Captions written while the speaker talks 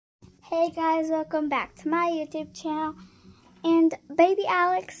Hey guys, welcome back to my YouTube channel. And baby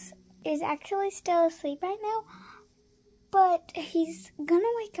Alex is actually still asleep right now, but he's gonna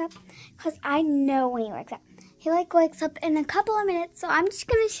wake up because I know when he wakes up. He wakes up in a couple of minutes, so I'm just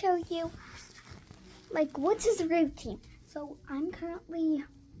gonna show you what's his routine. So I'm currently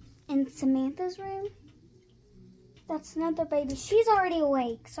in Samantha's room. That's another baby. She's already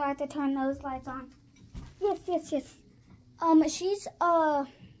awake, so I have to turn those lights on. Yes. She's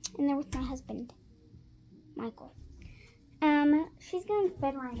in there with my husband, Michael. She's getting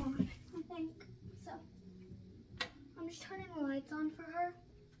fed right now, I think. So I'm just turning the lights on for her.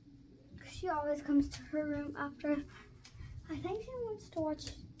 She always comes to her room after. I think she wants to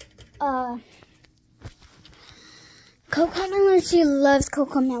watch CoComelon. She loves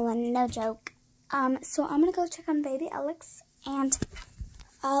CoComelon, no joke. So I'm gonna go check on baby Alex and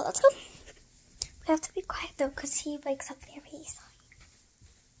let's go. We have to be quiet though, because he wakes up very easily.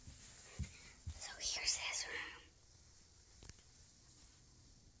 So here's his room.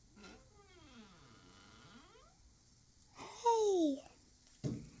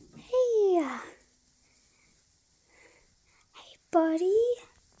 Hey buddy.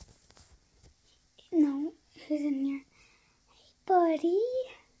 No, who's in here? Hey buddy.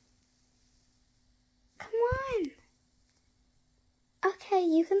 Come on. Okay,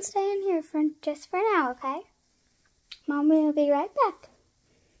 you can stay in here just for now, okay? Mommy will be right back.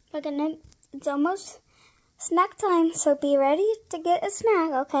 It's almost snack time, so be ready to get a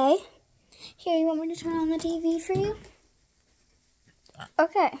snack, okay? Here, you want me to turn on the TV for you?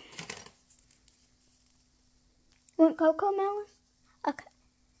 Okay. You want CoComelon? Okay.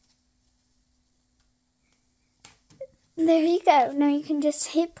 There you go. Now you can just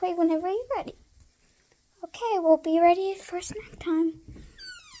hit play whenever you're ready. Okay, we'll be ready for snack time.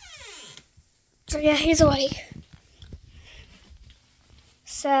 So yeah, he's awake.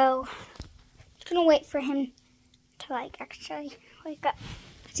 So, I'm gonna wait for him to actually wake up.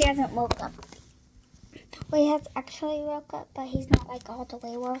 Because he hasn't woke up. Well, he has actually woke up, but he's not all the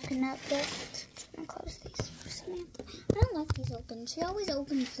way woken up yet. Just gonna close these for Samantha. I don't like these open. She always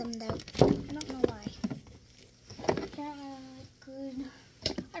opens them though. I don't know why. They're not good.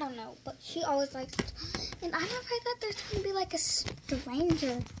 I don't know, but she always likes it. And I never thought there's going to be a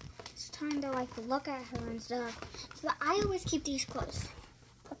stranger just trying to look at her and stuff. So I always keep these closed.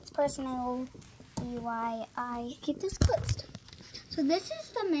 That's personally why I keep this closed. So this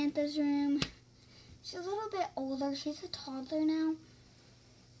is Samantha's room. She's a little bit older. She's a toddler now.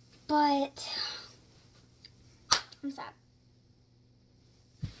 But I'm sad.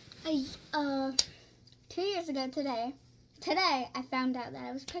 2 years ago today I found out that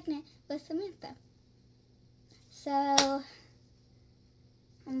I was pregnant with Samantha. So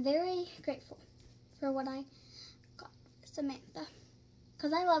I'm very grateful for what I got Samantha.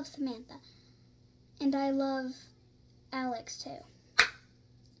 Because I love Samantha. And I love Alex too.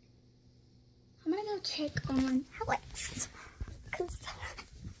 I'm going to go check on Alex. Because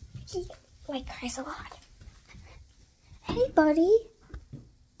he cries a lot. Hey buddy.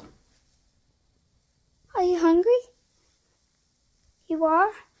 Are you hungry? You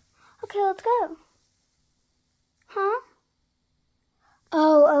are? Okay, let's go. Huh?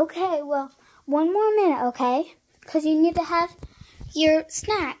 Oh, okay. Well, one more minute, okay? Because you need to have your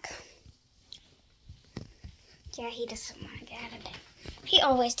snack. Yeah, he doesn't want to get out of bed. He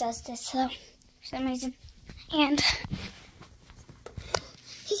always does this, though, for some reason. And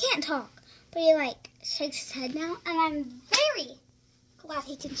he can't talk, but he, shakes his head now. And I'm very glad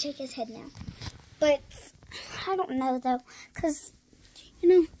he can shake his head now. But I don't know, though, because,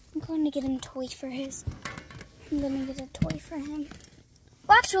 I'm going to get him toys for his. I'm going to get a toy for him.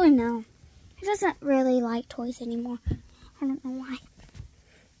 Well, actually, no. He doesn't really like toys anymore. I don't know why.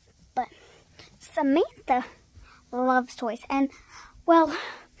 But Samantha loves toys. And, well,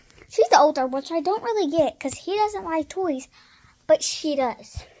 she's older, which I don't really get because he doesn't like toys. But she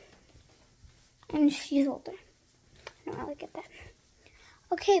does. And she's older. I don't really get that.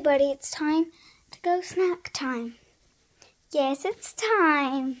 Okay, buddy, it's time to go snack time. Yes, it's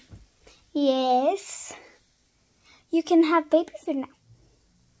time. Yes. You can have baby food now.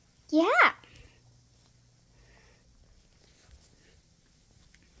 Yeah.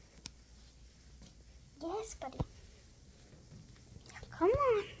 Yes, buddy. Come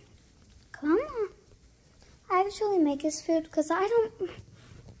on. Come on. I actually make his food because I don't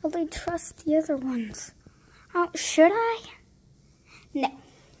really trust the other ones. Should I? No.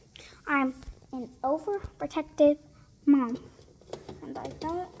 I'm an overprotective mom. And I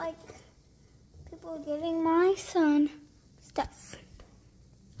don't like people giving my son stuff.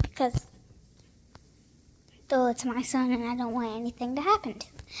 Because, though it's my son and I don't want anything to happen to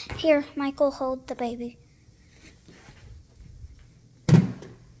him. Here, Michael, hold the baby.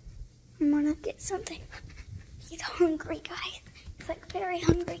 I'm gonna get something. He's hungry, guys. He's like very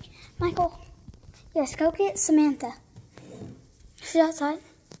hungry. Michael, yes, go get Samantha. She's outside.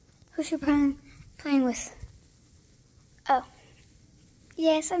 Who's you playing with? Oh.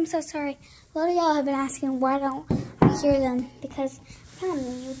 Yes, I'm so sorry. A lot of y'all have been asking why don't I hear them, because I kind of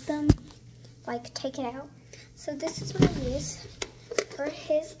mute them, like take it out. So this is what I use for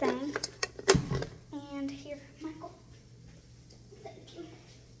his thing. And here, Michael. Thank you.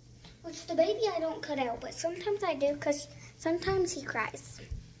 Which the baby I don't cut out, but sometimes I do because sometimes he cries.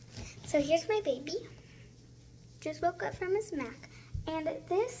 So here's my baby. Just woke up from his nap. And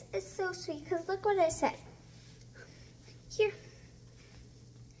this is so sweet because look what it said. Here.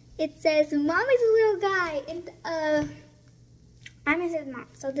 It says, Mommy's a little guy. And I'm his mom.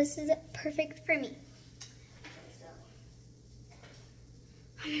 So this is perfect for me. So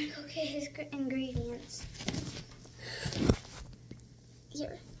I'm going to go get his ingredients.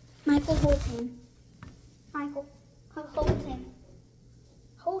 Here. Michael, hold him. Michael, hold him.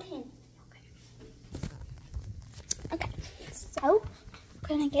 Hold him. Okay. So, I'm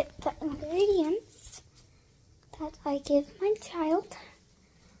going to get the ingredients that I give my child,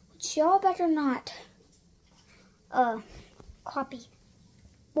 which y'all better not copy.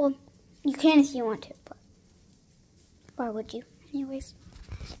 Well, you can if you want to, but why would you? Anyways,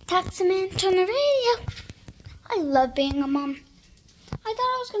 talk Samantha on the radio. I love being a mom. I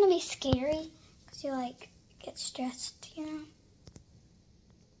thought it was going to be scary because you like get stressed, you know.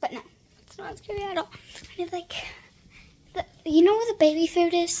 But no, it's not scary at all. I like, you know where the baby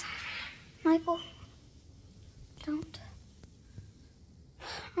food is, Michael? Don't.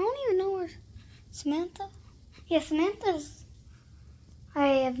 I don't even know where Samantha. Yeah, Samantha's. I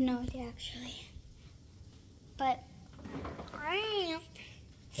have no idea actually. But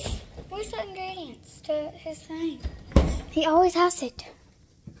where's the ingredients to his thing? He always has it.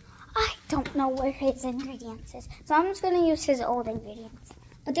 I don't know where his ingredients is. So I'm just going to use his old ingredients.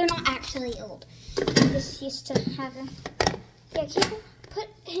 But they're not actually old. I'm just used to having. Yeah, put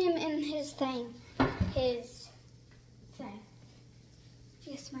him in his thing. His thing.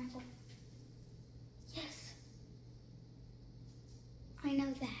 Yes, Michael. Yes. I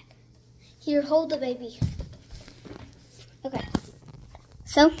know that. Here, hold the baby. Okay.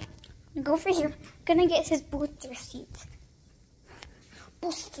 So, I'm gonna go for here. I'm gonna get his booster seats.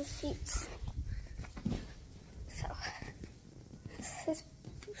 Booster seats. So, this is his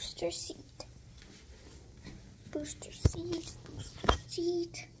booster seat. Booster seat. Booster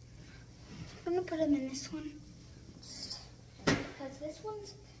seat. I'm gonna put him in this one. Because this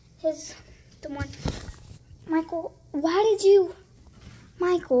one's the one. Michael, why did you?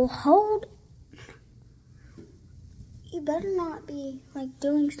 Michael, hold. You better not be like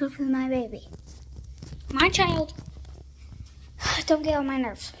doing stuff with my baby. My child. Don't get on my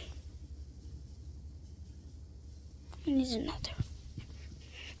nerves. I need another.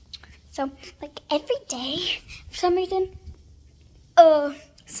 So, like every day, for some reason,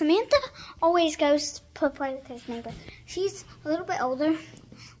 Samantha always goes to play with his neighbor. She's a little bit older,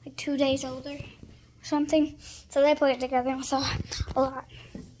 like 2 days older or something. So they play together and so a lot.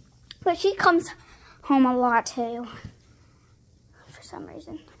 But she comes home a lot too, for some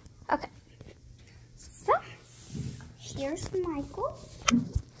reason. Okay. So, here's Michael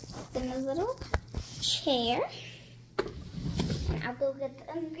in a little chair. And I'll go get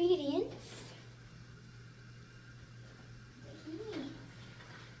the ingredients.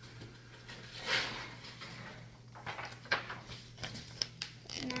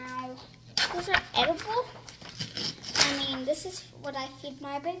 Now, those are edible. I mean, this is what I feed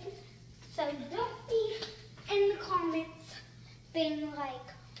my baby. So don't be in the comments being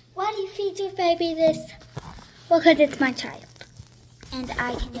like, why do you feed your baby this? Well, because it's my child. And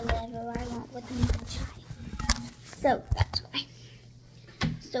I can do whatever I want with my child. So that's why.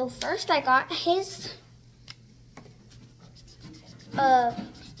 So first I got his,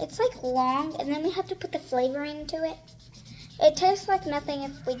 it's like long, and then we have to put the flavoring into it. It tastes like nothing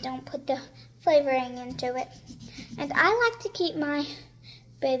if we don't put the flavoring into it. And I like to keep my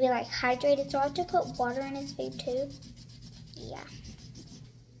baby like hydrated, so I have to put water in his food too. Yeah,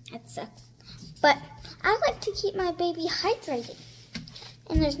 it sucks. But I like to keep my baby hydrated,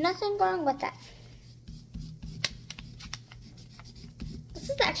 and there's nothing wrong with that. This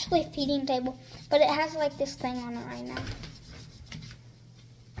is actually a feeding table, but it has like this thing on it right now.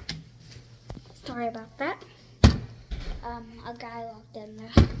 Sorry about that. A guy walked in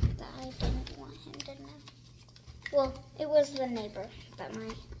there that I didn't want him to know. Well, it was the neighbor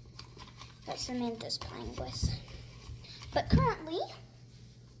that Samantha's playing with. But currently,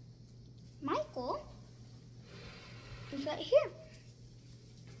 comes right here.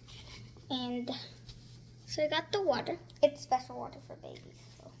 And so I got the water. It's special water for babies.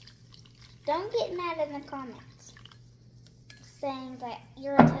 So don't get mad in the comments saying that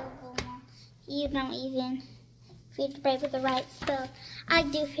you're a terrible mom. You don't even feed the baby the right stuff. I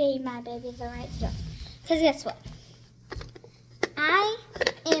do feed my baby the right stuff. Because guess what? I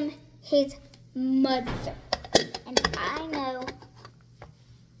am his mother. And I know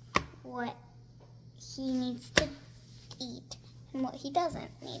what he needs to eat and what he doesn't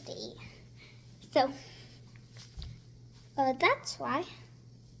need to eat. So, that's why.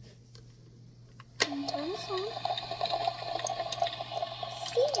 Turn this on.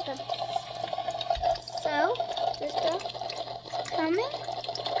 See the. So, this girl is coming.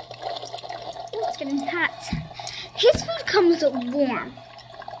 Oh, it's getting hot. His food comes warm.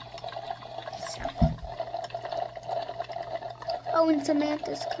 So. Oh, and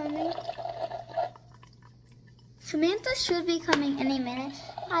Samantha's coming. Samantha should be coming any minute.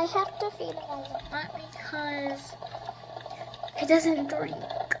 I have to feed him a lot because he doesn't drink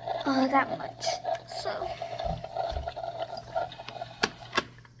that much. So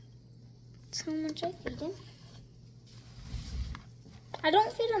much I feed him. I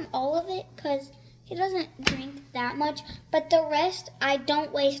don't feed him all of it because he doesn't drink that much. But the rest I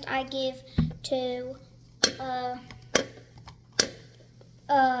don't waste. I give to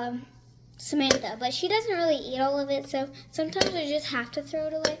Samantha, but she doesn't really eat all of it, so sometimes I just have to throw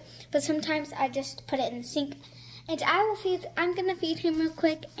it away, but sometimes I just put it in the sink. And I'm gonna feed him real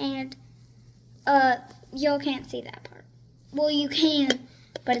quick, and y'all can't see that part. Well, you can,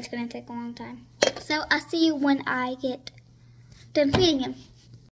 but it's gonna take a long time. So I'll see you when I get done feeding him.